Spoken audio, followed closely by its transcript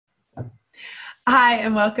Hi,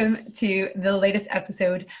 and welcome to the latest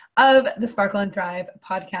episode of the Sparkle and Thrive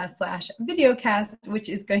podcast / videocast, which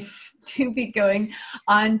is going to be going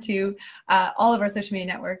on to all of our social media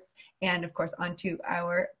networks and, of course, onto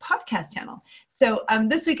our podcast channel. So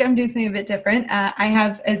this week I'm doing something a bit different. I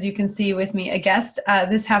have, as you can see with me, a guest.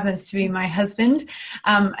 This happens to be my husband,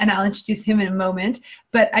 and I'll introduce him in a moment.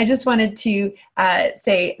 But I just wanted to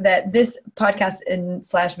say that this podcast and /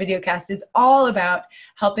 videocast is all about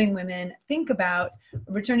helping women think about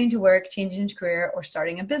returning to work, changing into career, or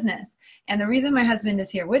starting a business. And the reason my husband is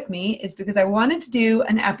here with me is because I wanted to do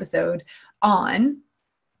an episode on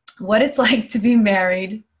what it's like to be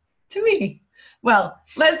married to me. Well,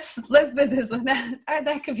 let's put this one.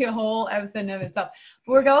 That could be a whole episode of itself.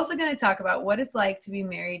 But we're also going to talk about what it's like to be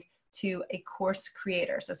married to a course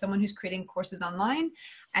creator. So someone who's creating courses online,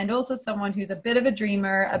 and also someone who's a bit of a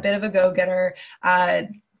dreamer, a bit of a go-getter,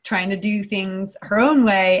 trying to do things her own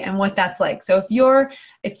way, and what that's like. So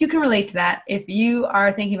if you can relate to that, if you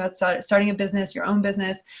are thinking about starting a business, your own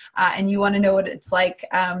business, and you want to know what it's like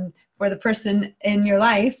for the person in your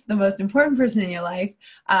life, the most important person in your life,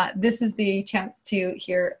 this is the chance to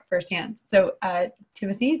hear firsthand. So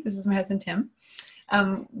Timothy, this is my husband, Tim.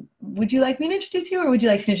 Would you like me to introduce you, or would you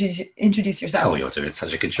like to introduce yourself? Oh, you're doing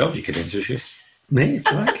such a good job. You can introduce me if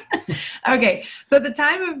you like. Okay, so at the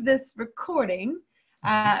time of this recording,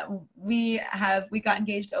 we got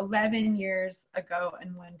engaged 11 years ago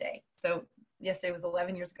and one day. So yesterday was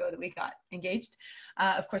 11 years ago that we got engaged.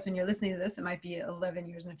 Of course, when you're listening to this, it might be 11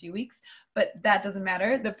 years in a few weeks, but that doesn't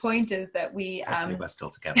matter. The point is that we're still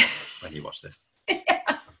together when you watch this. Yeah,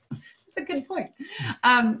 that's a good point.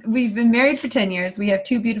 We've been married for 10 years. We have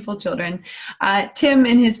two beautiful children. Tim,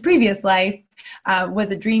 in his previous life, was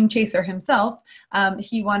a dream chaser himself.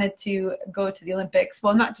 He wanted to go to the Olympics.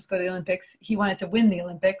 Well, not just go to the Olympics. He wanted to win the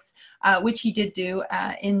Olympics, which he did do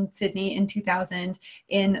in Sydney in 2000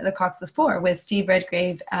 in the Coxless Four with Steve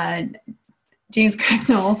Redgrave, James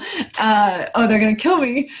Cracknell, they're going to kill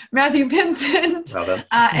me, Matthew Vincent,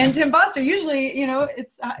 and Tim Foster. Usually,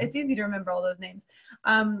 it's easy to remember all those names.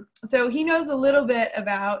 So he knows a little bit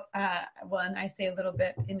about, and I say a little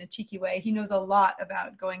bit in a cheeky way, he knows a lot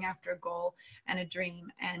about going after a goal and a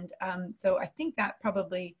dream. And so I think that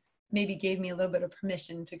probably maybe gave me a little bit of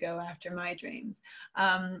permission to go after my dreams.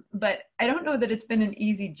 But I don't know that it's been an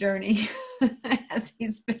easy journey as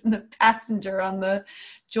he's been the passenger on the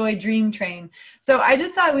Joy Dream train. So I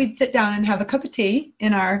just thought we'd sit down and have a cup of tea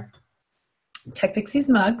in our Tech Pixies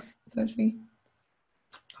mugs. So should we?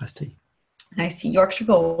 Nice tea, Yorkshire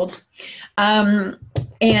Gold. And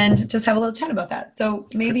just have a little chat about that. So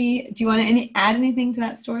maybe, do you want to add anything to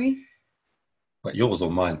that story? What, yours or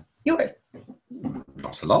mine? Yours.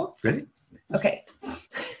 Not a lot, really. Okay.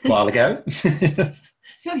 A while ago.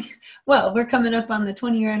 Well, we're coming up on the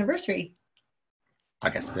 20-year anniversary. I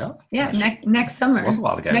guess we are. Yeah, next summer. It was a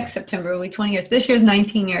while ago. Next September will be 20 years. This year's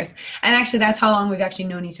 19 years. And actually, that's how long we've actually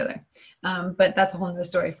known each other. But that's a whole nother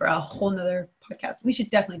story for a whole nother podcast. We should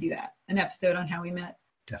definitely do that. An episode on how we met.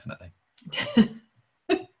 Definitely.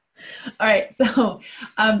 All right. So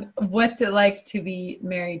what's it like to be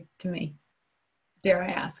married to me? Dare I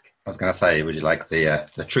ask? I was going to say, would you like the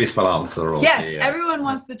truthful answer? Or yes, everyone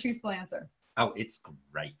wants the truthful answer. Oh, it's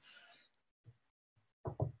great.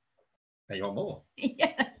 Hey, you want more?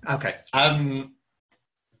 Yes. Okay. No,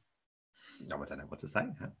 I don't know what to say.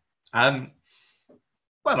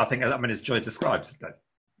 Well, I think, as Joy described, that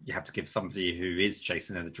you have to give somebody who is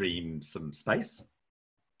chasing a dream some space,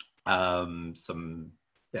 some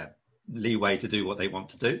leeway to do what they want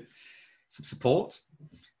to do, some support,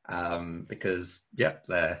 because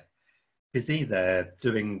they're busy, they're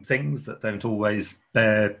doing things that don't always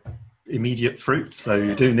bear immediate fruit, so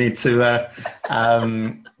you do need to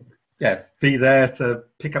be there to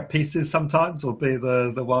pick up pieces sometimes, or be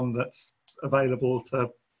the one that's available to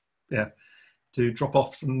do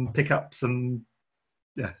drop-offs and pickups and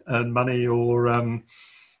earn money, or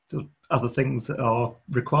do other things that are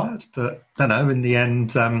required. But I don't know, in the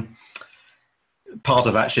end, part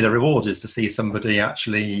of actually the reward is to see somebody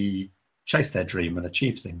actually chase their dream and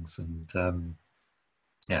achieve things, and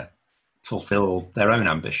fulfill their own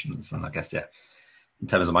ambitions. And I guess in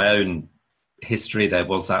terms of my own history, there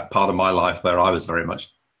was that part of my life where I was very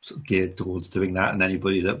much sort of geared towards doing that, and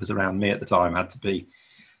anybody that was around me at the time had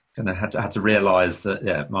to realize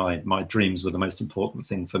that my dreams were the most important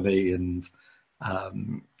thing for me, and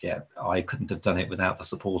I couldn't have done it without the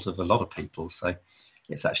support of a lot of people. So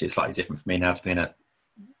it's actually slightly different for me now to be in a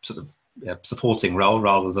sort of supporting role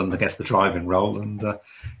rather than, I guess, the driving role, and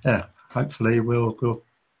hopefully we'll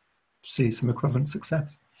see some equivalent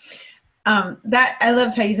success. That I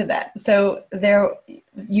loved how you said that. So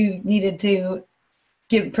you needed to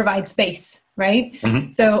provide space, right?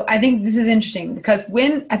 Mm-hmm. So I think this is interesting because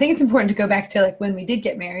I think it's important to go back to like when we did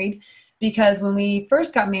get married, because when we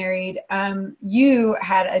first got married, you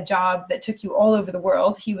had a job that took you all over the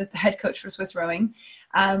world. He was the head coach for Swiss rowing.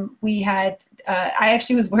 I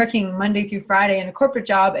actually was working Monday through Friday in a corporate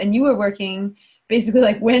job, and you were working basically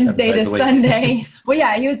like Wednesday to Sunday. Well,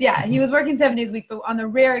 he was working 7 days a week, but on the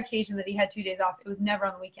rare occasion that he had 2 days off, it was never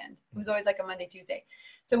on the weekend. It was always like a Monday, Tuesday.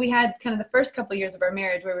 So we had kind of the first couple of years of our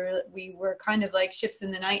marriage where we were kind of like ships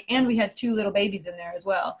in the night, and we had 2 little babies in there as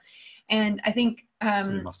well. And I think so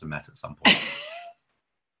we must have met at some point.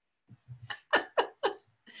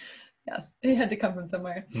 Yes, it had to come from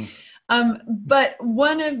somewhere. But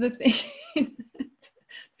one of the things,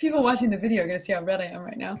 people watching the video are going to see how red I am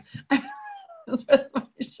right now. That's red on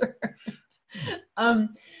my shirt.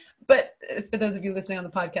 But for those of you listening on the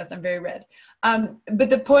podcast, I'm very red. But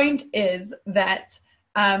the point is that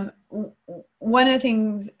one of the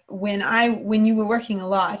things when you were working a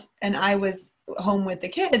lot and I was home with the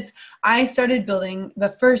kids, I started building the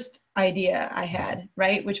first idea I had,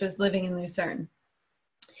 right, which was living in Lucerne.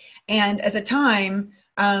 And at the time,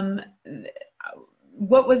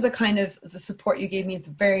 what was the kind of the support you gave me at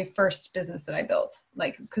the very first business that I built?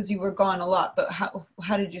 Like, because you were gone a lot, but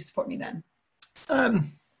how did you support me then?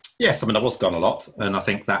 Yes, I mean, I was gone a lot, and I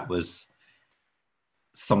think that was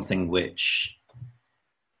something which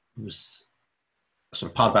was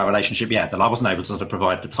sort of part of our relationship. Yeah, that I wasn't able to sort of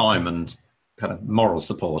provide the time and kind of moral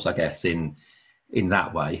support, I guess, in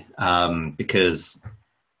that way, because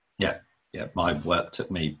my work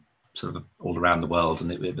took me sort of all around the world,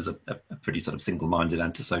 and it was a pretty sort of single-minded,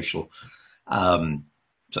 antisocial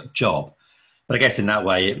sort of job. But I guess in that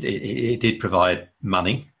way, it did provide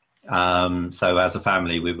money. So as a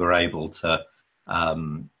family, we were able to,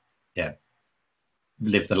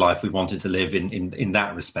 live the life we wanted to live in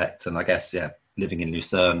that respect. And I guess, living in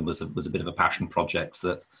Lucerne was a bit of a passion project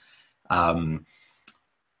that,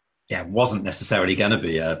 wasn't necessarily going to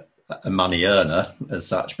be a money earner as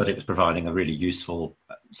such, but it was providing a really useful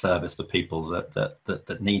service for people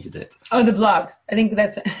that needed it. Oh, the blog. I think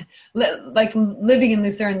that's like living in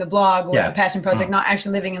Lucerne. The blog was a passion project, not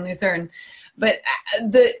actually living in Lucerne. But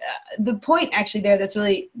the point actually there that's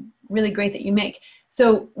really, really great that you make.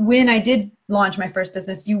 So when I did launch my first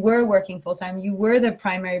business, you were working full time. You were the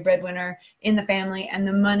primary breadwinner in the family, and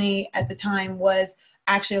the money at the time was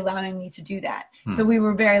actually allowing me to do that. So we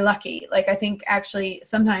were very lucky. Like, I think actually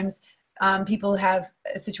sometimes people have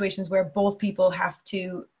situations where both people have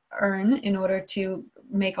to earn in order to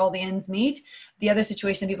make all the ends meet. The other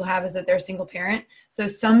situation people have is that they're a single parent. So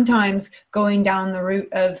sometimes going down the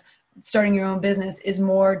route of starting your own business is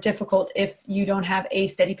more difficult if you don't have a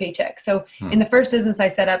steady paycheck. So in the first business I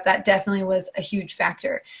set up, that definitely was a huge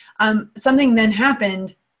factor. Something then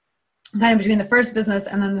happened kind of between the first business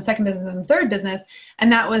and then the second business and the third business.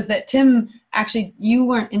 And that was that, Tim, actually, you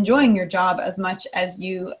weren't enjoying your job as much as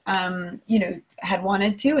you, had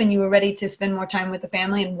wanted to, and you were ready to spend more time with the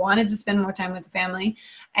family and wanted to spend more time with the family.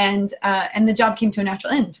 And the job came to a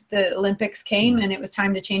natural end. The Olympics came and it was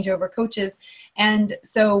time to change over coaches. And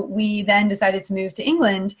so we then decided to move to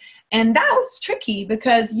England. And that was tricky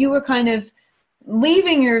because you were kind of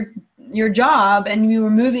leaving your job and you were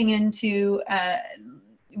moving into,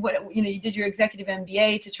 you did your executive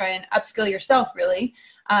MBA to try and upskill yourself really,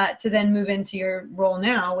 to then move into your role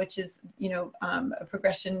now, which is, a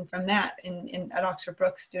progression from that at Oxford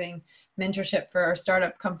Brookes, doing mentorship for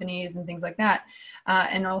startup companies and things like that.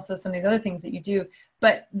 And also some of these other things that you do.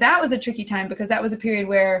 But that was a tricky time because that was a period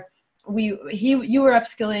where you were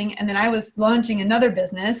upskilling, and then I was launching another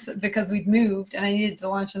business because we'd moved and I needed to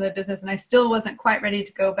launch another business, and I still wasn't quite ready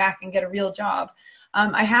to go back and get a real job.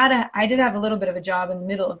 I did have a little bit of a job in the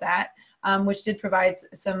middle of that, which did provide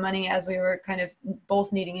some money as we were kind of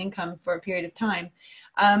both needing income for a period of time.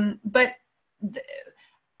 I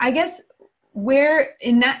guess where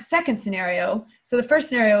in that second scenario, so the first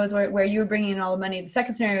scenario is where you were bringing in all the money. The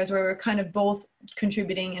second scenario is where we're kind of both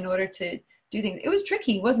contributing in order to do things. It was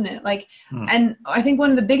tricky, wasn't it? And I think one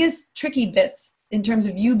of the biggest tricky bits in terms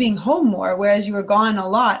of you being home more, whereas you were gone a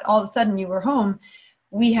lot, all of a sudden you were home,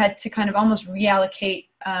 we had to kind of almost reallocate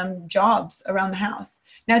jobs around the house.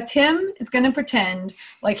 Now, Tim is going to pretend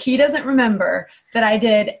like he doesn't remember that I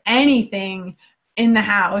did anything in the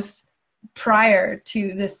house prior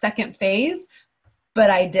to this second phase, but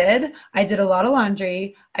I did. I did a lot of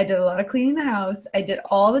laundry. I did a lot of cleaning the house. I did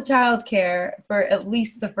all the childcare for at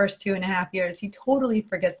least the first 2.5 years. He totally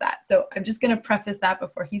forgets that. So I'm just going to preface that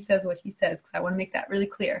before he says what he says, because I want to make that really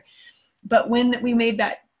clear. But when we made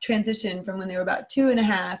that transition from when they were about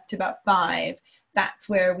 2.5 to about 5, that's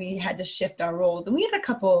where we had to shift our roles. And we had a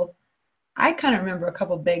couple I kind of remember a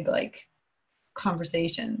couple big like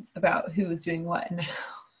conversations about who was doing what in the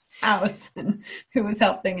house and who was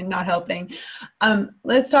helping and not helping.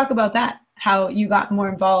 Let's talk about that, how you got more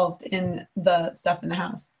involved in the stuff in the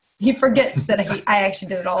house. He forgets that I actually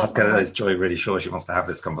did it all. I was going to know, Joy really sure she wants to have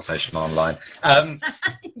this conversation online.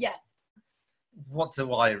 Yes. What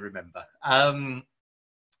do I remember? I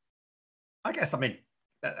guess, I mean,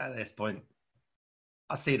 at this point,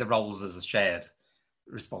 I see the roles as a shared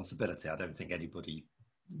responsibility. I don't think anybody,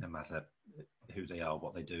 no matter who they are,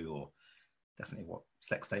 what they do, or definitely what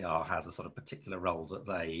sex they are, has a sort of particular role that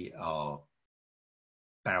they are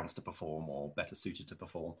bound to perform or better suited to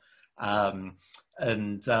perform. So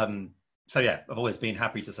yeah, I've always been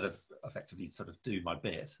happy to sort of effectively sort of do my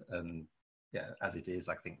bit. And yeah, as it is,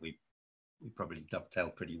 I think we probably dovetail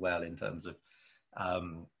pretty well in terms of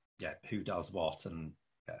who does what. And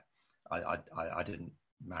yeah, I didn't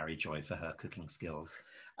marry Joy for her cooking skills.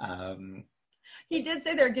 He did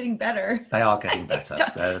say they're getting better. They are getting better.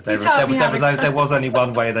 There was only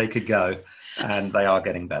one way they could go, and they are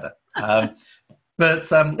getting better.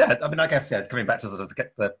 But I mean, I guess coming back to sort of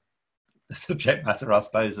the subject matter, I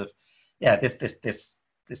suppose, of this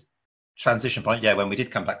transition point. Yeah, when we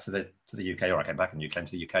did come back to the UK, or I came back and you came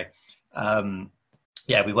to the UK.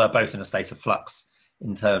 We were both in a state of flux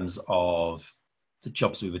in terms of the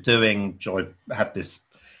jobs we were doing. Joy had this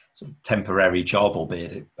sort of temporary job,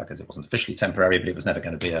 albeit because it wasn't officially temporary, but it was never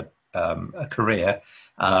going to be a career.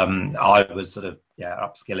 I was sort of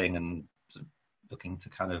upskilling and sort of looking to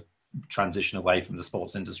kind of transition away from the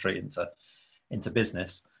sports industry into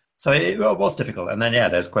business. So it was difficult. And then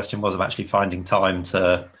the question was of actually finding time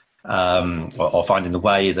to or finding the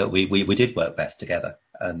way that we did work best together.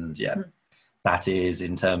 And that is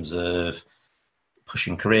in terms of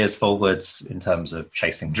pushing careers forwards, in terms of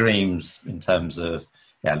chasing dreams, in terms of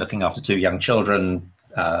looking after 2 young children,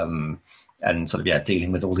 and sort of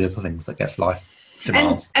dealing with all the other things that gets life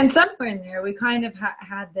demands. And somewhere in there, we kind of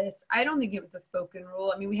had this. I don't think it was a spoken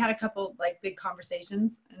rule. I mean, we had a couple like big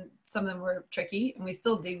conversations, and some of them were tricky, and we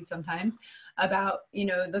still do sometimes, about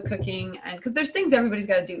the cooking, and because there's things everybody's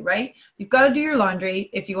got to do, right? You've got to do your laundry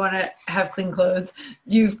if you want to have clean clothes.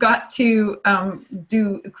 You've got to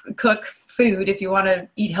cook food if you want to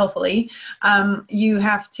eat healthily. You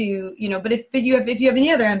have to, but if you have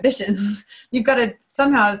any other ambitions, you've got to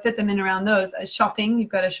somehow fit them in around those. Shopping, you've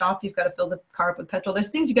got to shop, you've got to fill the car up with petrol. There's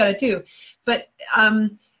things you got to do. But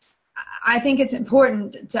I think it's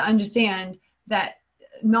important to understand that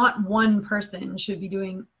not one person should be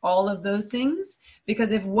doing all of those things,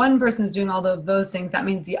 because if one person is doing all of those things, that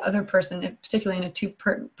means the other person, particularly in a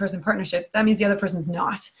two-person partnership, that means the other person's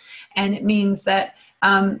not. And it means that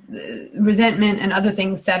resentment and other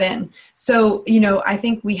things set in. So, I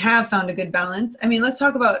think we have found a good balance. I mean, let's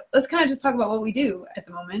kind of just talk about what we do at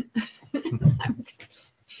the moment.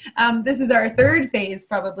 This is our third phase,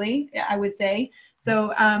 probably, I would say.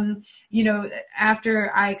 So,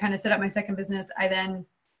 after I kind of set up my second business, I then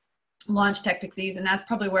launched Tech Pixies, and that's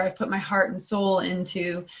probably where I've put my heart and soul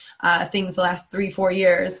into things the last 3-4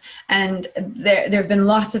 years. And there have been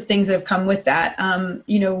lots of things that have come with that.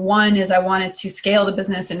 One is I wanted to scale the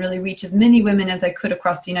business and really reach as many women as I could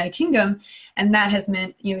across the United Kingdom. And that has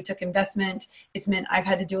meant, it took investment. It's meant I've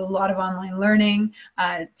had to do a lot of online learning.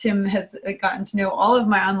 Tim has gotten to know all of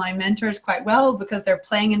my online mentors quite well because they're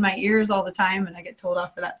playing in my ears all the time, and I get told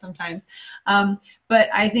off for that sometimes. But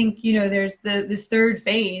I think, there's this third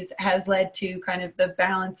phase has led to kind of the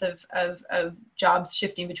balance of jobs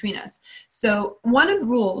shifting between us. So one of the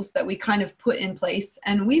rules that we kind of put in place,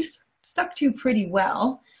 and we've stuck to pretty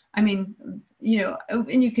well, I mean,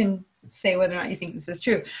 and you can say whether or not you think this is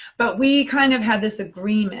true, but we kind of had this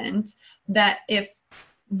agreement that if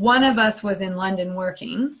one of us was in London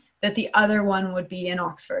working, that the other one would be in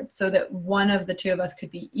Oxford, so that one of the two of us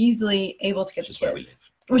could be easily able to get the kids.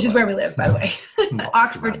 Which is where we live, by the way.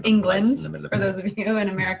 Oxford, England, for those of you in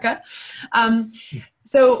America.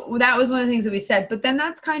 So that was one of the things that we said. But then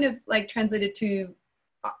that's kind of like translated to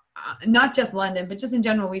not just London, but just in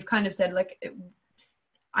general, we've kind of said, like,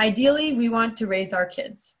 ideally, we want to raise our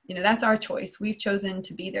kids. That's our choice. We've chosen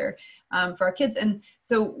to be there for our kids. And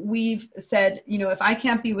so we've said, if I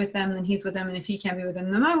can't be with them, then he's with them. And if he can't be with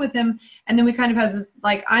them, then I'm with him. And then we kind of have this,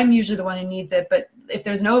 like, I'm usually the one who needs it. But if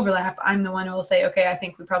there's an overlap, I'm the one who will say, okay, I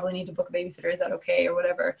think we probably need to book a babysitter. Is that okay? Or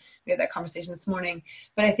whatever. We had that conversation this morning.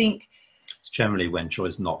 But I think it's generally when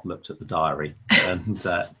Joy's not looked at the diary and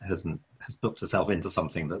has booked herself into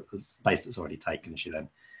something that's already taken. She then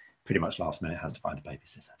pretty much last minute has to find a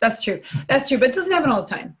babysitter. That's true. But it doesn't happen all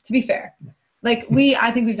the time, to be fair. Like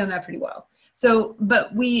I think we've done that pretty well. So,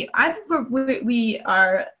 but I think we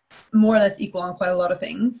are more or less equal on quite a lot of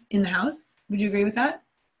things in the house. Would you agree with that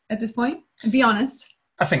at this point? And be honest.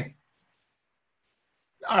 I think,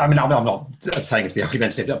 I mean, I'm not saying it to be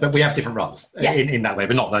argumentative, but we have different roles in that way,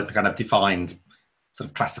 but not the kind of defined sort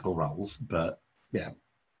of classical roles, but yeah.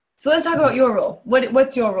 So let's talk about your role.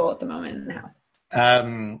 What's your role at the moment in the house?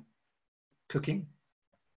 Cooking.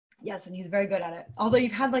 Yes, and he's very good at it. Although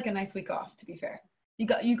you've had like a nice week off, to be fair. You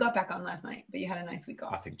got back on last night, but you had a nice week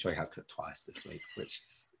off. I think Joy has cooked twice this week, which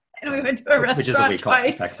is... And we went to a restaurant which is a week twice.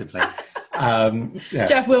 off, effectively. Yeah.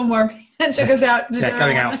 Jeff Wilmore took us out.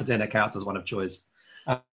 Going out for dinner counts as one of Joy's.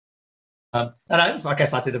 And I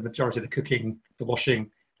guess I did a majority of the cooking, the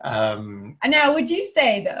washing. And now, would you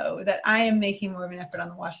say, though, that I am making more of an effort on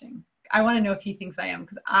the washing? I want to know if he thinks I am,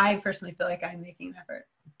 because I personally feel like I'm making an effort.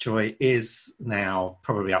 Joy is now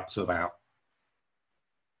probably up to about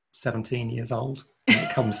 17 years old when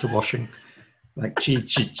it comes to washing. Like she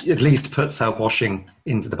at least puts her washing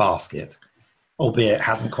into the basket, albeit it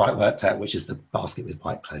hasn't quite worked out which is the basket with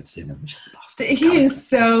white clothes in and which is the basket. He is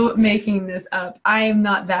so making this up. I am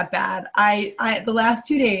not that bad. I the last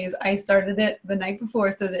 2 days I started it the night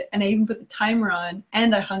before, and I even put the timer on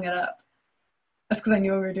and I hung it up. That's because I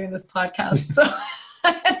knew we were doing this podcast, so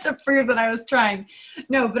I had to prove that I was trying.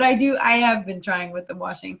 No, but I have been trying with the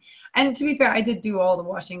washing. And to be fair, I did do all the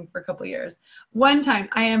washing for a couple of years. One time,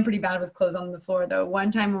 I am pretty bad with clothes on the floor, though.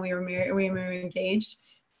 One time when we were engaged,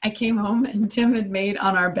 I came home and Tim had made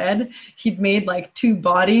on our bed, he'd made like 2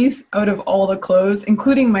 bodies out of all the clothes,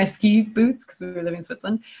 including my ski boots, because we were living in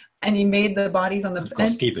Switzerland. And he made the bodies on the bed. Of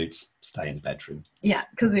course, ski boots stay in the bedroom. Yeah,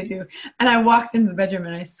 because they do. And I walked into the bedroom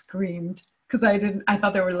and I screamed. Because I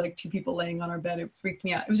thought there were like 2 people laying on our bed. It freaked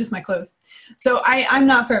me out. It was just my clothes. So I'm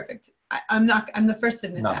not perfect. I'm the first to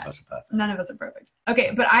admit that. None of us are perfect. None of us are perfect.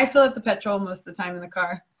 Okay, but I fill up the petrol most of the time in the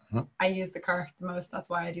car. Mm-hmm. I use the car the most. That's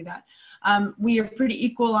why I do that. We are pretty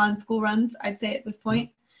equal on school runs, I'd say, at this point.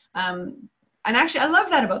 And actually, I love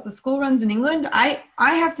that about the school runs in England. I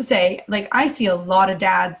have to say, like, I see a lot of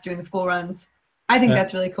dads doing the school runs. I think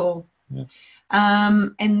that's really cool. Yeah.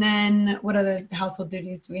 And then what other household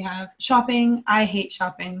duties do we have? Shopping. I hate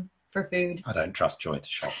shopping for food. I don't trust Joy to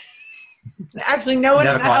shop. Actually, no one.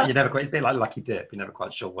 You're never quite. It's a bit like Lucky Dip. You're never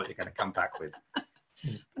quite sure what you're going to come back with.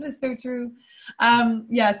 That is so true.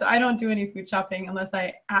 So I don't do any food shopping unless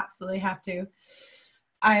I absolutely have to.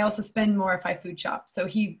 I also spend more if I food shop. So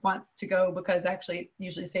he wants to go because actually it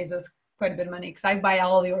usually saves us quite a bit of money because I buy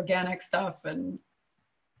all the organic stuff and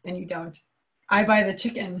you don't. I buy the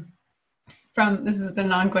chicken from, this has been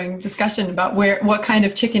an ongoing discussion about what kind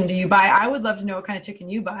of chicken do you buy? I would love to know what kind of chicken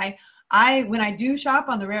you buy. When I do shop,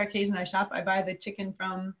 on the rare occasion I shop, I buy the chicken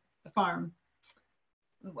from the farm,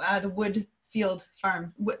 the Woodfield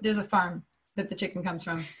farm. There's a farm that the chicken comes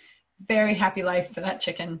from. Very happy life for that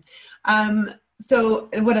chicken. So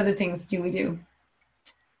what other things do we do?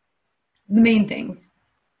 The main things.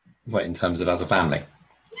 What, in terms of as a family?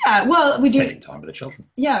 Yeah, well, we do. Spending time with the children.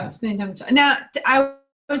 Yeah, spending time with the children. Now, I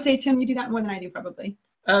would say, Tim, you do that more than I do, probably.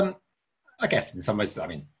 I guess in some ways, I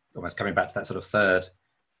mean, almost coming back to that sort of third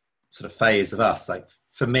sort of phase of us, like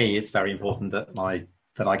for me, it's very important that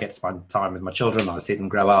I get to spend time with my children. I see them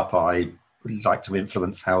grow up. I like to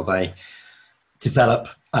influence how they develop.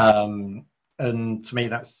 And to me,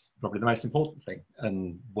 that's probably the most important thing.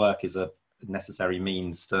 And work is a necessary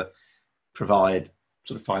means to provide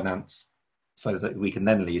sort of finance so that we can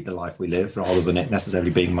then lead the life we live rather than it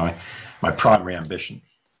necessarily being my primary ambition.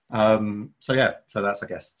 So that's, I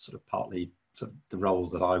guess, sort of partly sort of the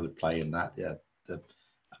roles that I would play in that. Yeah.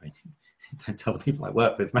 I mean, don't tell the people I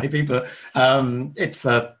work with maybe, but it's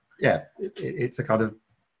a kind of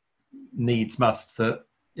needs must that,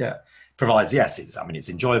 provides, it's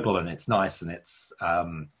enjoyable and it's nice and it's,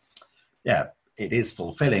 it is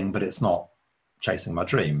fulfilling, but it's not chasing my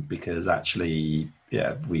dream because actually,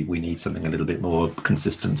 we need something a little bit more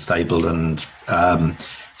consistent, stable. And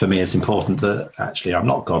for me, it's important that actually I'm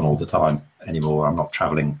not gone all the time anymore. I'm not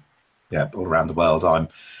traveling, all around the world.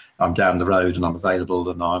 I'm down the road and I'm available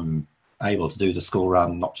and I'm able to do the school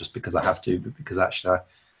run, not just because I have to, but because actually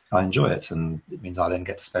I enjoy it. And it means I then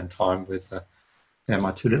get to spend time with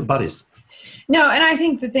my 2 little buddies. No, and I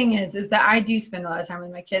think the thing is that I do spend a lot of time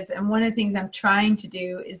with my kids. And one of the things I'm trying to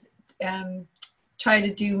do is try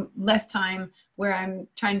to do less time where I'm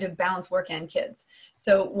trying to balance work and kids.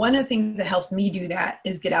 So one of the things that helps me do that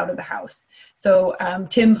is get out of the house. So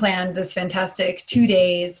Tim planned this fantastic 2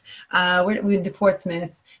 days. We went to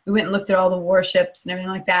Portsmouth. We went and looked at all the warships and everything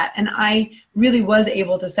like that. And I really was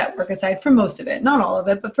able to set work aside for most of it, not all of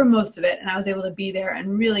it, but for most of it. And I was able to be there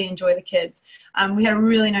and really enjoy the kids. We had a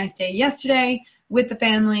really nice day yesterday. with the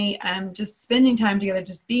family, just spending time together,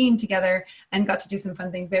 just being together, and got to do some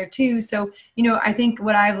fun things there too. So, I think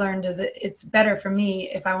what I've learned is it's better for me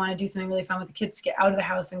if I want to do something really fun with the kids to get out of the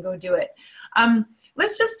house and go do it.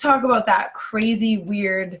 Let's just talk about that crazy,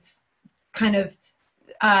 weird kind of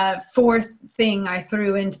fourth thing I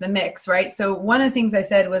threw into the mix, right? So one of the things I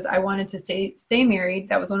said was I wanted to stay married.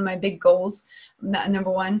 That was one of my big goals,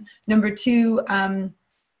 number one. Number two,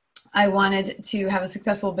 I wanted to have a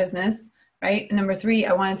successful business, right? And number three,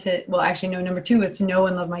 number two was to know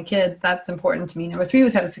and love my kids. That's important to me. Number three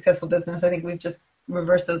was have a successful business. I think we've just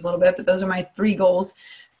reversed those a little bit, but those are my three goals.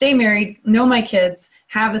 Stay married, know my kids,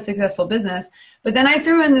 have a successful business. But then I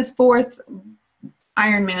threw in this fourth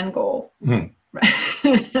Ironman goal,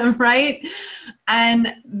 right? And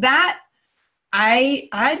that I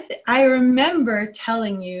remember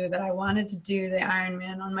telling you that I wanted to do the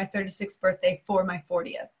Ironman on my 36th birthday for my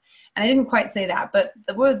 40th. And I didn't quite say that, but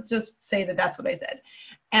we'll just say that that's what I said.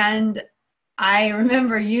 And I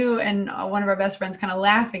remember you and one of our best friends kind of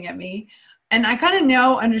laughing at me. And I kind of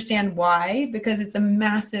now understand why, because it's a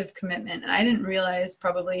massive commitment. And I didn't realize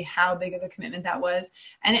probably how big of a commitment that was.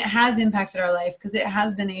 And it has impacted our life because it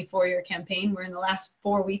has been a 4-year campaign. We're in the last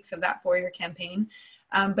 4 weeks of that 4-year campaign.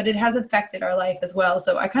 But it has affected our life as well.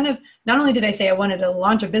 So I kind of, not only did I say I wanted to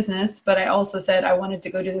launch a business, but I also said I wanted to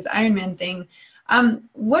go do this Ironman thing.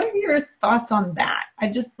 What are your thoughts on that?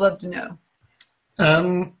 I'd just love to know.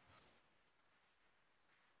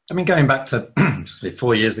 Going back to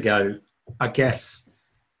 4 years ago, I guess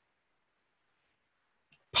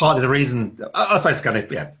part of the reason, I suppose, kind of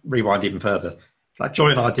rewind even further. Like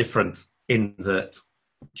Joy and I are different in that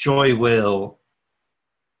Joy will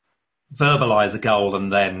verbalize a goal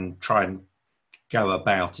and then try and go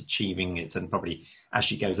about achieving it, and probably as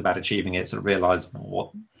she goes about achieving it, sort of realize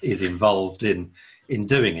what is involved in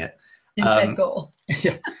doing it. In said goal.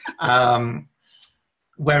 Yeah.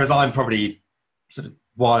 Whereas I'm probably sort of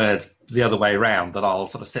wired the other way around, that I'll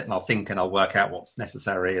sort of sit and I'll think and I'll work out what's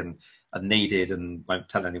necessary and needed, and won't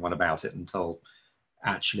tell anyone about it until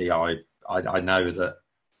actually I know that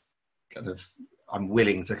kind of I'm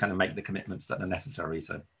willing to kind of make the commitments that are necessary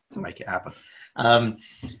to make it happen.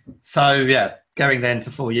 So yeah, going then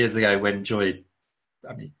to 4 years ago when Joy,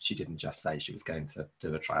 she didn't just say she was going to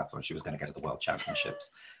do a triathlon, she was going to go to the World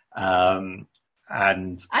Championships.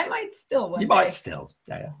 And I might still one you day. Might still.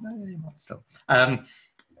 Yeah. No, you might still. And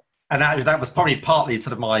that was probably partly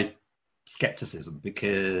sort of my skepticism,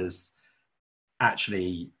 because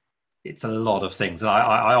actually it's a lot of things. And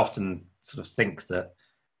I often sort of think that,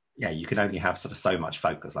 you can only have sort of so much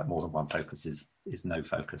focus, like more than one focus is no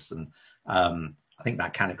focus. And I think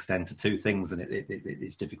that can extend to two things, and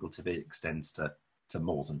it's difficult if it extends to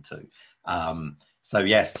more than two. So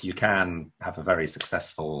yes, you can have a very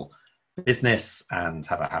successful business and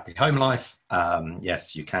have a happy home life.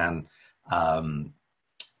 Yes, you can have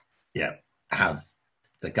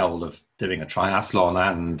the goal of doing a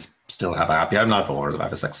triathlon and still have a happy home life, or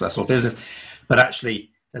have a successful business. But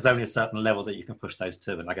actually, there's only a certain level that you can push those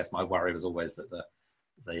to. And I guess my worry was always that the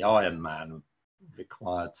Ironman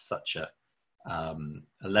required such a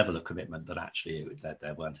level of commitment that actually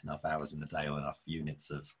there weren't enough hours in the day or enough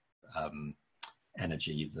units of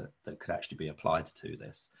energy that could actually be applied to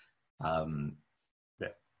this.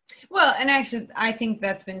 Well, and actually, I think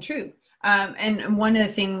that's been true. And one of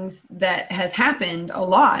the things that has happened a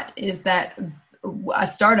lot is that a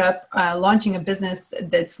startup launching a business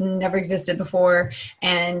that's never existed before,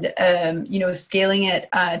 and scaling it,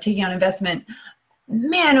 taking on investment,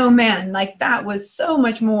 man, oh man, like that was so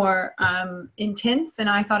much more intense than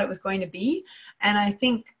I thought it was going to be. And I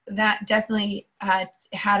think that definitely had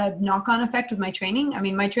a knock-on effect with my training.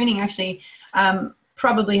 My training actually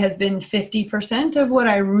probably has been 50% of what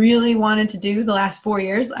I really wanted to do the last 4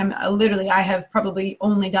 years. I have probably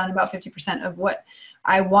only done about 50% of what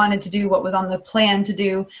I wanted to do, what was on the plan to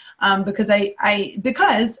do, because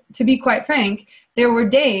because to be quite frank, there were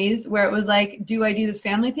days where it was like, do I do this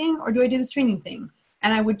family thing or do I do this training thing?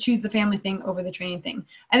 And I would choose the family thing over the training thing.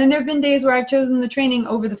 And then there have been days where I've chosen the training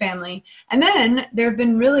over the family. And then there have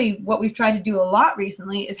been really, what we've tried to do a lot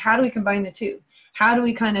recently is, how do we combine the two? How do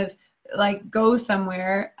we kind of like go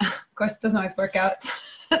somewhere? Of course, it doesn't always work out.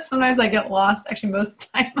 Sometimes I get lost. Actually, most of the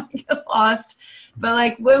time I get lost. But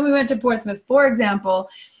like when we went to Portsmouth, for example,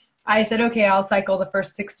 I said, okay, I'll cycle the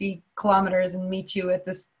first 60 kilometers and meet you at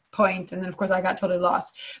this point. And then of course I got totally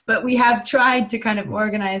lost. But we have tried to kind of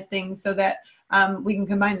organize things so that we can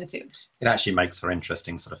combine the two. It actually makes for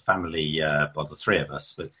interesting sort of family, the three of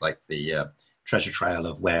us, but it's like the treasure trail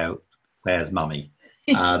of where's mummy?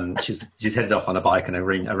 She's headed off on a bike and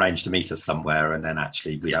arranged to meet us somewhere, and then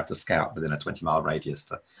actually we have to scout within a 20-mile radius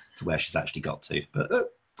to where she's actually got to. But I'm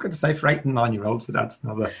going to say for 8 and 9 year olds, it adds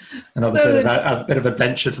another bit of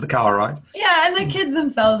adventure to the car ride. Yeah, and the kids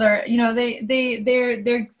themselves are,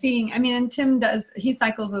 they're seeing. I mean, and Tim he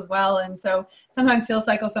cycles as well, and so sometimes he'll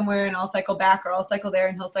cycle somewhere and I'll cycle back, or I'll cycle there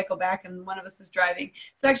and he'll cycle back, and one of us is driving.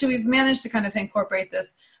 So actually, we've managed to kind of incorporate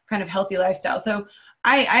this kind of healthy lifestyle. So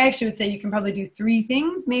I actually would say you can probably do 3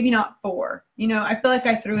 things, maybe not 4. I feel like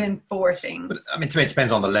I threw in 4 things. But I mean, to me, it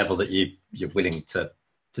depends on the level that you're willing to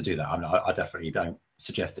do that. I mean, I definitely don't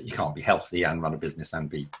suggest that you can't be healthy and run a business and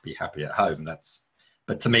be happy at home.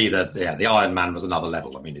 But to me, the Ironman was another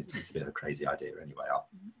level. I mean, it's a bit of a crazy idea anyway.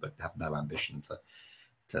 I have no ambition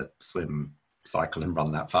to swim, cycle, and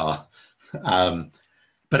run that far.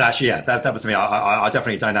 But actually, that was me. I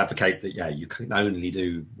definitely don't advocate that. Yeah, you can only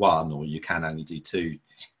do 1 or you can only do 2.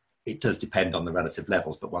 It does depend on the relative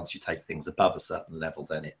levels. But once you take things above a certain level,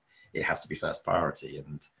 then it has to be first priority.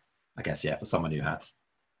 And I guess for someone who had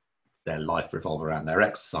their life revolve around their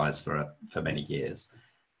exercise for many years,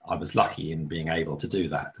 I was lucky in being able to do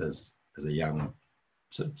that as a young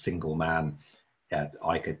sort of single man. Yeah,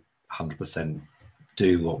 I could 100%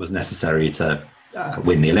 do what was necessary to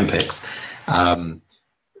win the Olympics.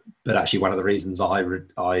 But actually, one of the reasons I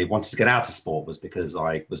wanted to get out of sport was because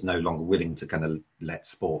I was no longer willing to kind of let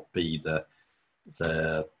sport be the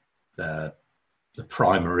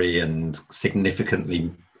primary and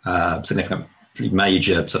significant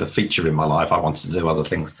major sort of feature in my life. I wanted to do other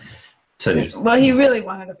things too. Well, he really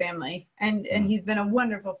wanted a family, and he's been a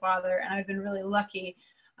wonderful father, and I've been really lucky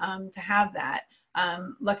to have that.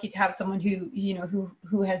 Lucky to have someone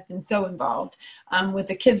who has been so involved with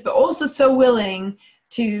the kids, but also so willing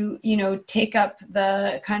to take up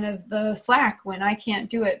the kind of the slack when I can't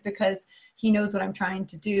do it, because he knows what I'm trying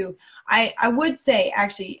to do. I would say,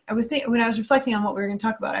 actually, when I was reflecting on what we were going to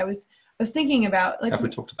talk about, I was thinking about, like, have we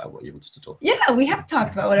talked about what you wanted to talk about? Yeah, we have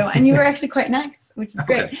talked about what I want, and you were actually quite nice, which is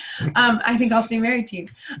great. Okay. I think I'll stay married to you.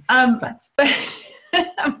 But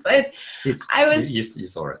I was you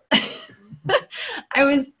saw it. I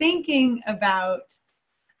was thinking about,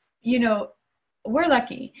 we're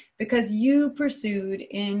lucky because you pursued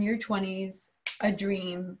in your 20s a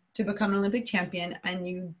dream to become an Olympic champion, and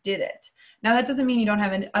you did it. Now, that doesn't mean you don't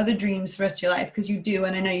have any other dreams for the rest of your life, because you do,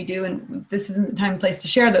 and I know you do, and this isn't the time and place to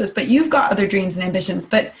share those, but you've got other dreams and ambitions.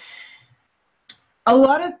 But a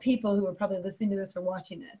lot of people who are probably listening to this or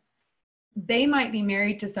watching this, they might be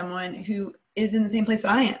married to someone who is in the same place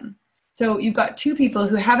that I am. So you've got 2 people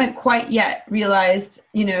who haven't quite yet realized,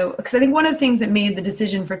 because I think one of the things that made the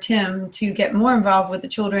decision for Tim to get more involved with the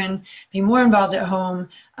children, be more involved at home,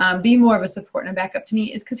 be more of a support and a backup to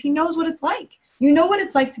me, is because he knows what it's like. You know what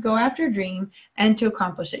it's like to go after a dream and to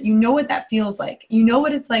accomplish it. You know what that feels like. You know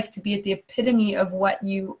what it's like to be at the epitome of what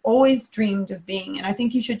you always dreamed of being. And I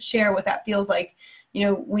think you should share what that feels like,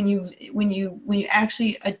 when you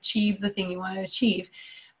actually achieve the thing you want to achieve.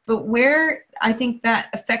 But where I think that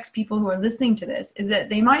affects people who are listening to this is that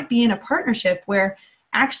they might be in a partnership where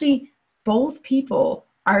actually both people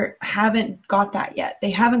haven't got that yet. They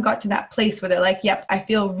haven't got to that place where they're like, yep, I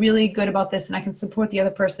feel really good about this and I can support the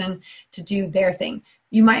other person to do their thing.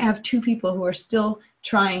 You might have 2 people who are still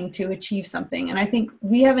trying to achieve something. And I think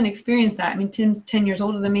we haven't experienced that. I mean, Tim's 10 years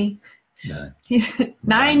older than me. No.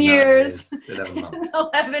 9 years. 11 months.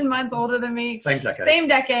 11 months older than me. Same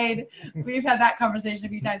decade. We've had that conversation a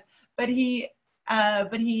few times. But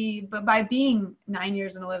by being 9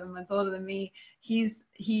 years and 11 months older than me,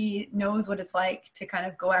 he knows what it's like to kind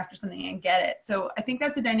of go after something and get it. So I think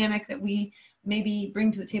that's a dynamic that we maybe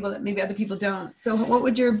bring to the table that maybe other people don't. So what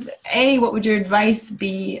would your advice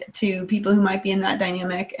be to people who might be in that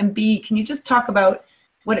dynamic? And B, can you just talk about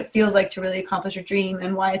what it feels like to really accomplish your dream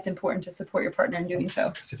and why it's important to support your partner in doing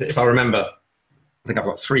so? If I remember, I think I've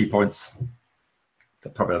got 3 points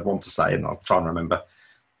that probably I want to say, and I'll try and remember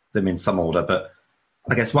them in some order. But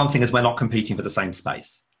I guess one thing is we're not competing for the same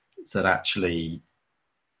space. So that actually,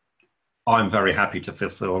 I'm very happy to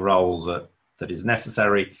fulfill a role that is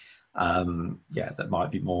necessary. That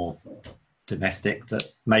might be more domestic, that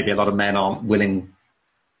maybe a lot of men aren't willing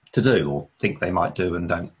to do or think they might do and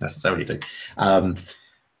don't necessarily do.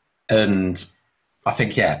 And I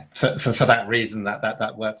think, for that reason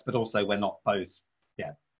that works, but also we're not both,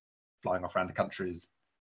 flying off around the countries,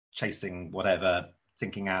 chasing whatever,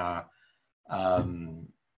 thinking our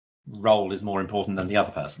role is more important than the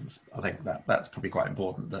other person's. I think that's probably quite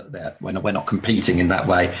important, that we're not competing in that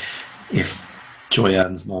way. If Joy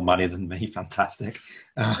earns more money than me, fantastic.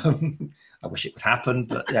 I wish it would happen,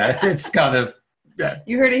 but it's kind of,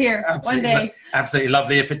 you heard it here. One day. Absolutely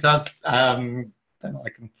lovely if it does. then I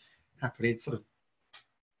can happily sort of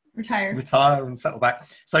retire and settle back.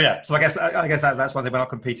 So yeah, so I guess that's one thing. We're not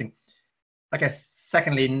competing. I guess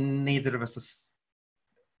secondly, neither of us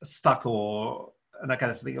are stuck, and I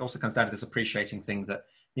guess it also comes down to this appreciating thing that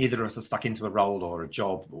neither of us are stuck into a role or a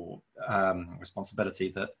job or responsibility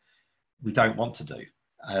that we don't want to do.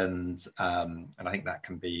 And I think that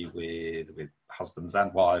can be with husbands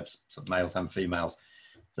and wives, sort of males and females,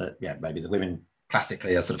 that maybe the women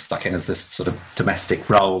classically are sort of stuck in as this sort of domestic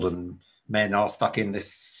role, and men are stuck in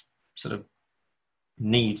this sort of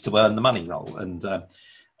need to earn the money role. And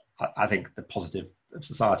I think the positive of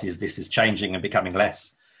society is this is changing and becoming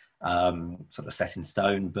less sort of set in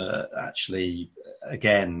stone. But actually,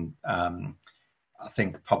 again, I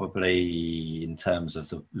think probably in terms of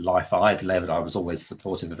the life I'd led, I was always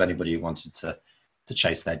supportive of anybody who wanted to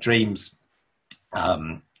chase their dreams.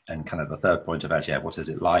 And kind of the third point about, what is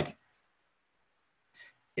it like?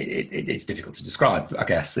 It's difficult to describe, I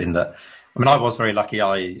guess, in that, I mean, I was very lucky.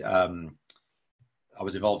 I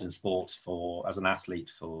was involved in sport as an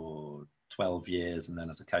athlete for 12 years, and then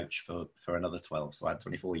as a coach for another 12. So I had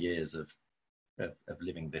 24 years of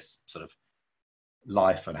living this sort of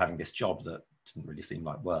life and having this job that didn't really seem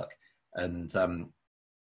like work. And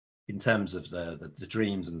in terms of the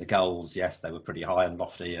dreams and the goals, yes, they were pretty high and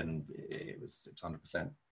lofty, and it was 100%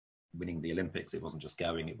 winning the Olympics. It wasn't just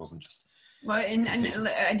going, it wasn't just... Well, and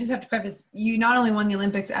I just have to preface, you not only won the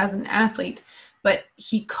Olympics as an athlete, but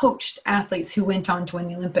he coached athletes who went on to win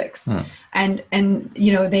the Olympics. And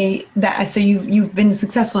you know, so you've been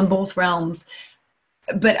successful in both realms.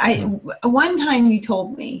 But one time you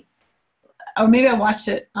told me, or maybe I watched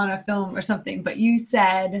it on a film or something, but you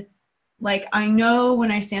said, like, I know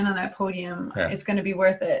when I stand on that podium, it's going to be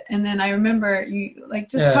worth it. And then I remember you, like,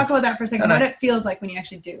 just talk about that for a second, what it feels like when you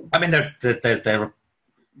actually do. I mean, there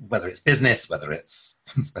whether it's business, whether it's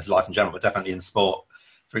life in general, but definitely in sport,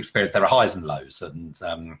 for experience, there are highs and lows. And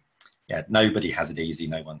nobody has it easy.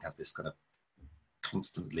 No one has this kind of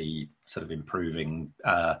constantly sort of improving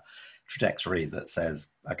trajectory that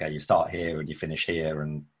says, okay, you start here and you finish here,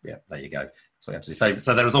 and there you go. That's what you have to do.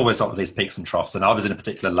 So there was always sort of these peaks and troughs, and I was in a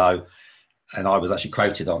particular low, and I was actually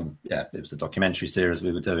quoted on, it was a documentary series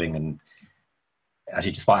we were doing, and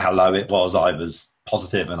actually, despite how low it was, I was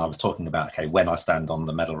positive, and I was talking about, okay, when I stand on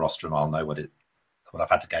the medal rostrum, I'll know what I've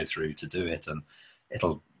had to go through to do it, and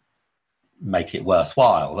it'll make it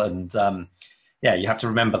worthwhile. And you have to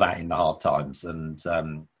remember that in the hard times. And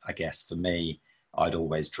I guess for me, I'd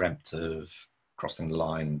always dreamt of crossing the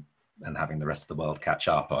line and having the rest of the world catch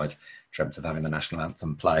up. I'd dreamt of having the national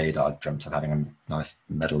anthem played. I'd dreamt of having a nice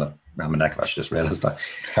medal around my neck. I just realised I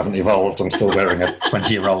haven't evolved. I'm still wearing a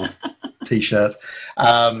 20-year-old T-shirt.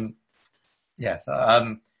 So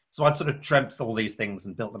I'd sort of dreamt all these things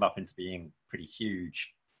and built them up into being pretty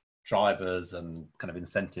huge drivers and kind of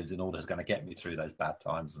incentives in order to kind of get me through those bad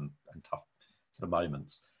times and tough sort of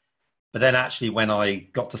moments. But then actually when I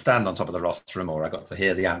got to stand on top of the rostrum, or I got to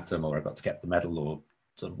hear the anthem, or I got to get the medal, or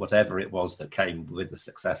sort of whatever it was that came with the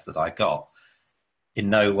success that I got, in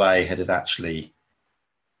no way had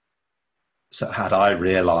I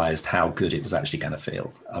realised how good it was actually going to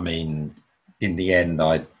feel. I mean, in the end,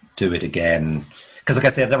 I'd do it again. Because like I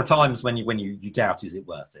said, there are times when you doubt, is it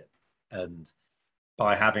worth it? And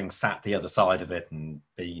by having sat the other side of it and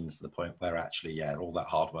been to the point where actually, all that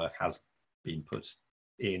hard work has been put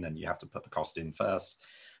in, and you have to put the cost in first.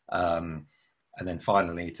 And then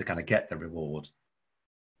finally, to kind of get the reward,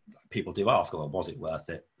 people do ask, well, was it worth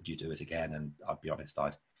it? Would you do it again? And I'd be honest,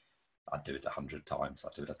 I'd do it 100 times.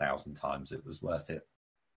 I'd do it 1,000 times. It was worth it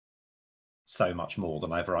so much more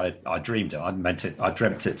than ever I dreamed it. I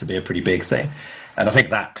dreamt it to be a pretty big thing. And I think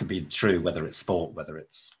that can be true, whether it's sport, whether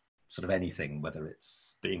it's sort of anything, whether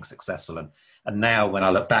it's being successful. And now when I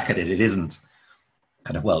look back at it, it isn't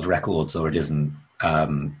kind of world records, or it isn't,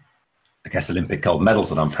 I guess, Olympic gold medals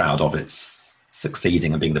that I'm proud of. It's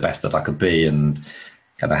succeeding and being the best that I could be, and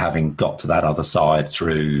kind of having got to that other side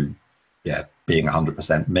through, being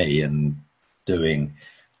 100% me and doing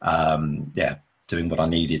what I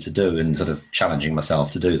needed to do, and sort of challenging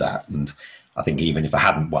myself to do that. And I think even if I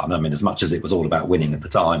hadn't won, I mean, as much as it was all about winning at the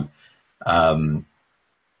time,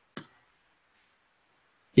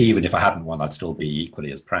 even if I hadn't won, I'd still be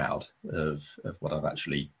equally as proud of what I've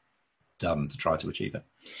actually done to try to achieve it.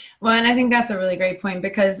 Well, and I think that's a really great point,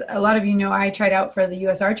 because a lot of you know I tried out for the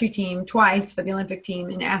U.S. archery team twice, for the Olympic team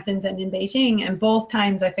in Athens and in Beijing, and both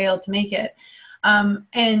times I failed to make it.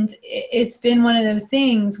 And it's been one of those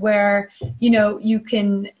things where, you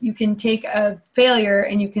can take a failure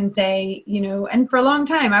and you can say, and for a long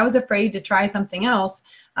time I was afraid to try something else,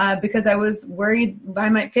 because I was worried I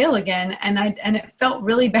might fail again. And it felt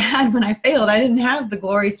really bad when I failed. I didn't have the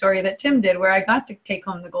glory story that Tim did, where I got to take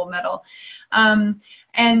home the gold medal.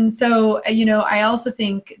 And so, I also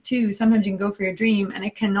think too, sometimes you can go for your dream and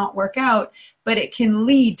it cannot work out, but it can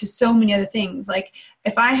lead to so many other things. Like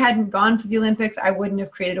if I hadn't gone for the Olympics, I wouldn't have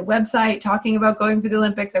created a website talking about going for the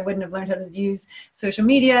Olympics. I wouldn't have learned how to use social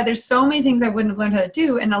media. There's so many things I wouldn't have learned how to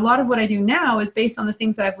do. And a lot of what I do now is based on the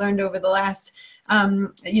things that I've learned over the last,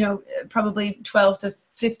 probably 12 to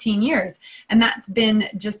 15 years. And that's been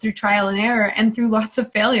just through trial and error and through lots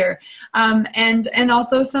of failure, and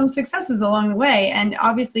also some successes along the way. And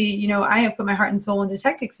obviously, I have put my heart and soul into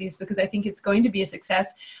Tech Pixies because I think it's going to be a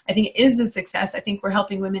success. I think it is a success. I think we're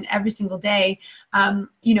helping women every single day,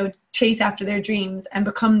 chase after their dreams and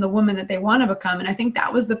become the woman that they want to become. And I think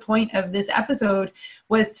that was the point of this episode,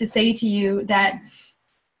 was to say to you that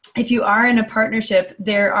if you are in a partnership,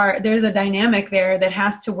 there's a dynamic there that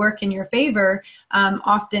has to work in your favor,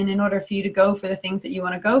 often, in order for you to go for the things that you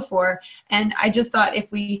want to go for. And I just thought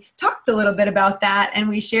if we talked a little bit about that and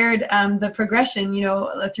we shared the progression,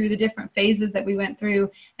 through the different phases that we went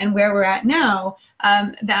through and where we're at now,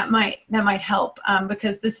 that might help,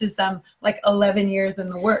 because this is like 11 years in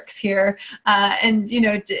the works here, and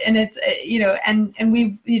it's and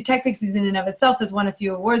we've Tech Pixies in and of itself has won a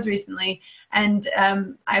few awards recently. And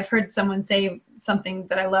I've heard someone say something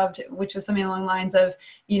that I loved, which was something along the lines of,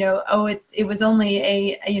 it was only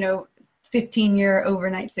a 15-year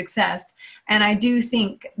overnight success. And I do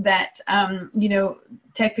think that,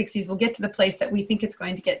 Tech Pixies will get to the place that we think it's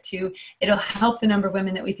going to get to. It'll help the number of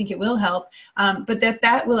women that we think it will help, but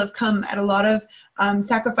that will have come at a lot of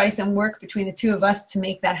sacrifice and work between the two of us to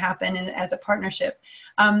make that happen as a partnership.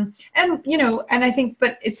 And I think,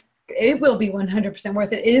 but it will be 100%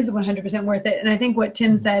 worth it. It is 100% worth it. And I think what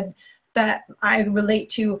Tim said that I relate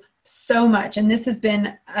to so much, and this has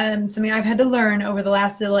been something I've had to learn over the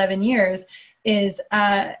last 11 years, is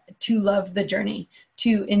to love the journey,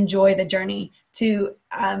 to enjoy the journey, to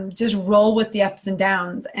just roll with the ups and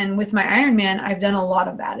downs. And with my Ironman, I've done a lot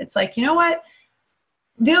of that. It's like, you know what?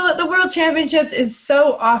 The World Championships is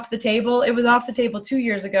so off the table. It was off the table 2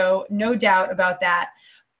 years ago, no doubt about that.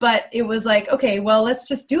 But it was like, okay, well, let's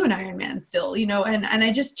just do an Ironman still, and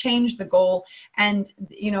I just changed the goal, and,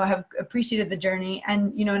 I have appreciated the journey,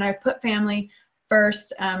 and, and I've put family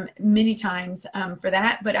first many times for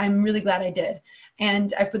that, but I'm really glad I did.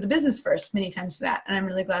 And I've put the business first many times for that, and I'm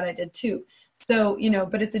really glad I did too. So,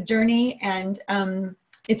 but it's a journey, and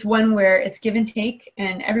it's one where it's give and take,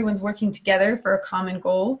 and everyone's working together for a common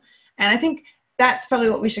goal. And I think that's probably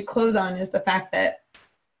what we should close on, is the fact that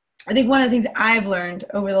I think one of the things I've learned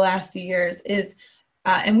over the last few years is,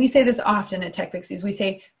 and we say this often at Tech Pixies, we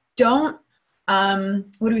say, what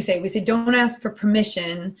do we say? We say, don't ask for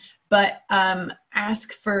permission, but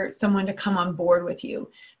ask for someone to come on board with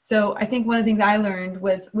you. So I think one of the things I learned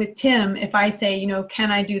was with Tim, if I say,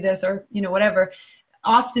 can I do this, or, whatever,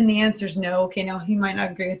 often the answer is no. Okay, now he might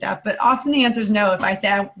not agree with that, but often the answer is no if I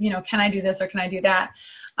say, can I do this or can I do that?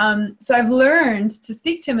 So I've learned to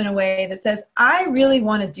speak to him in a way that says, I really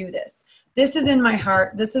want to do this. This is in my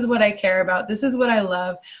heart. This is what I care about. This is what I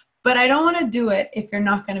love. But I don't want to do it if you're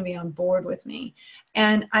not going to be on board with me.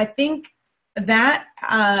 And I think that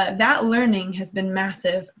that learning has been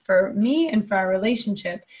massive for me and for our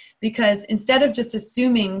relationship, because instead of just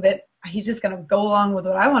assuming that he's just going to go along with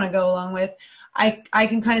what I want to go along with, I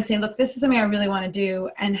can kind of say, look, this is something I really want to do,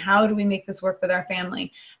 and how do we make this work with our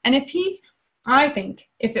family? And I think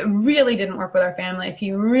if it really didn't work with our family, if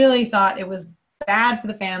he really thought it was bad for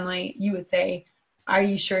the family, you would say, are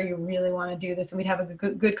you sure you really want to do this? And we'd have a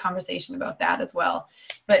good conversation about that as well.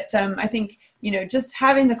 But I think, just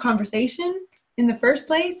having the conversation in the first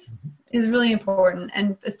place is really important,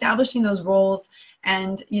 and establishing those roles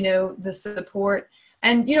and, the support.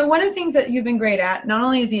 And, one of the things that you've been great at, not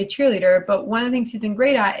only is he a cheerleader, but one of the things he's been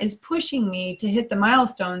great at is pushing me to hit the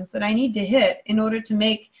milestones that I need to hit in order to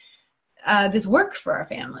make this work for our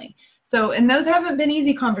family. So, and those haven't been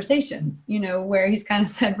easy conversations, where he's kind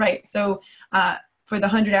of said, right, so for the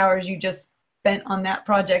 100 hours you just spent on that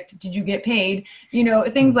project, did you get paid?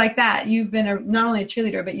 Things like that. You've been not only a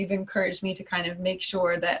cheerleader, but you've encouraged me to kind of make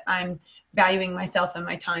sure that I'm valuing myself and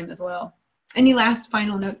my time as well. Any last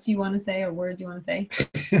final notes you want to say, or words you want to say?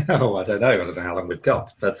 Oh, I don't know how long we've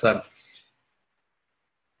got, but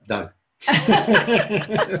no.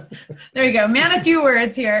 There you go, man, a few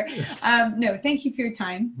words here. No, thank you for your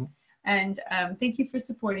time, and thank you for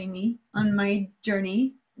supporting me on my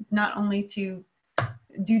journey, not only to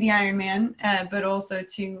do the Ironman, but also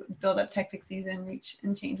to build up Tech Pixies and reach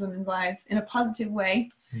and change women's lives in a positive way.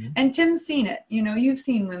 And Tim's seen it. You've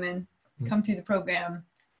seen women come through the program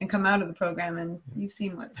and come out of the program, and you've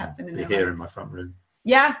seen what's happened in Be their here lives. in my front room.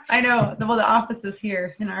 Yeah, I know. Well, the office is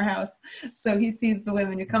here in our house. So he sees the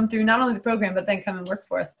women who come through not only the program, but then come and work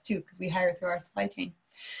for us too, because we hire through our supply chain.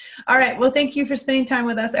 All right. Well, thank you for spending time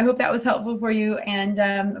with us. I hope that was helpful for you. And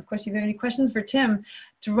of course, if you have any questions for Tim,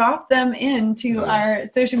 drop them into our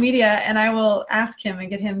social media, and I will ask him and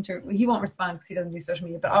get him to, he won't respond because he doesn't do social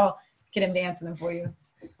media, but I'll get him to answer them for you.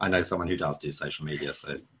 I know someone who does do social media,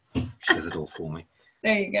 so she does it all for me.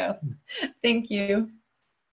 There you go. Thank you.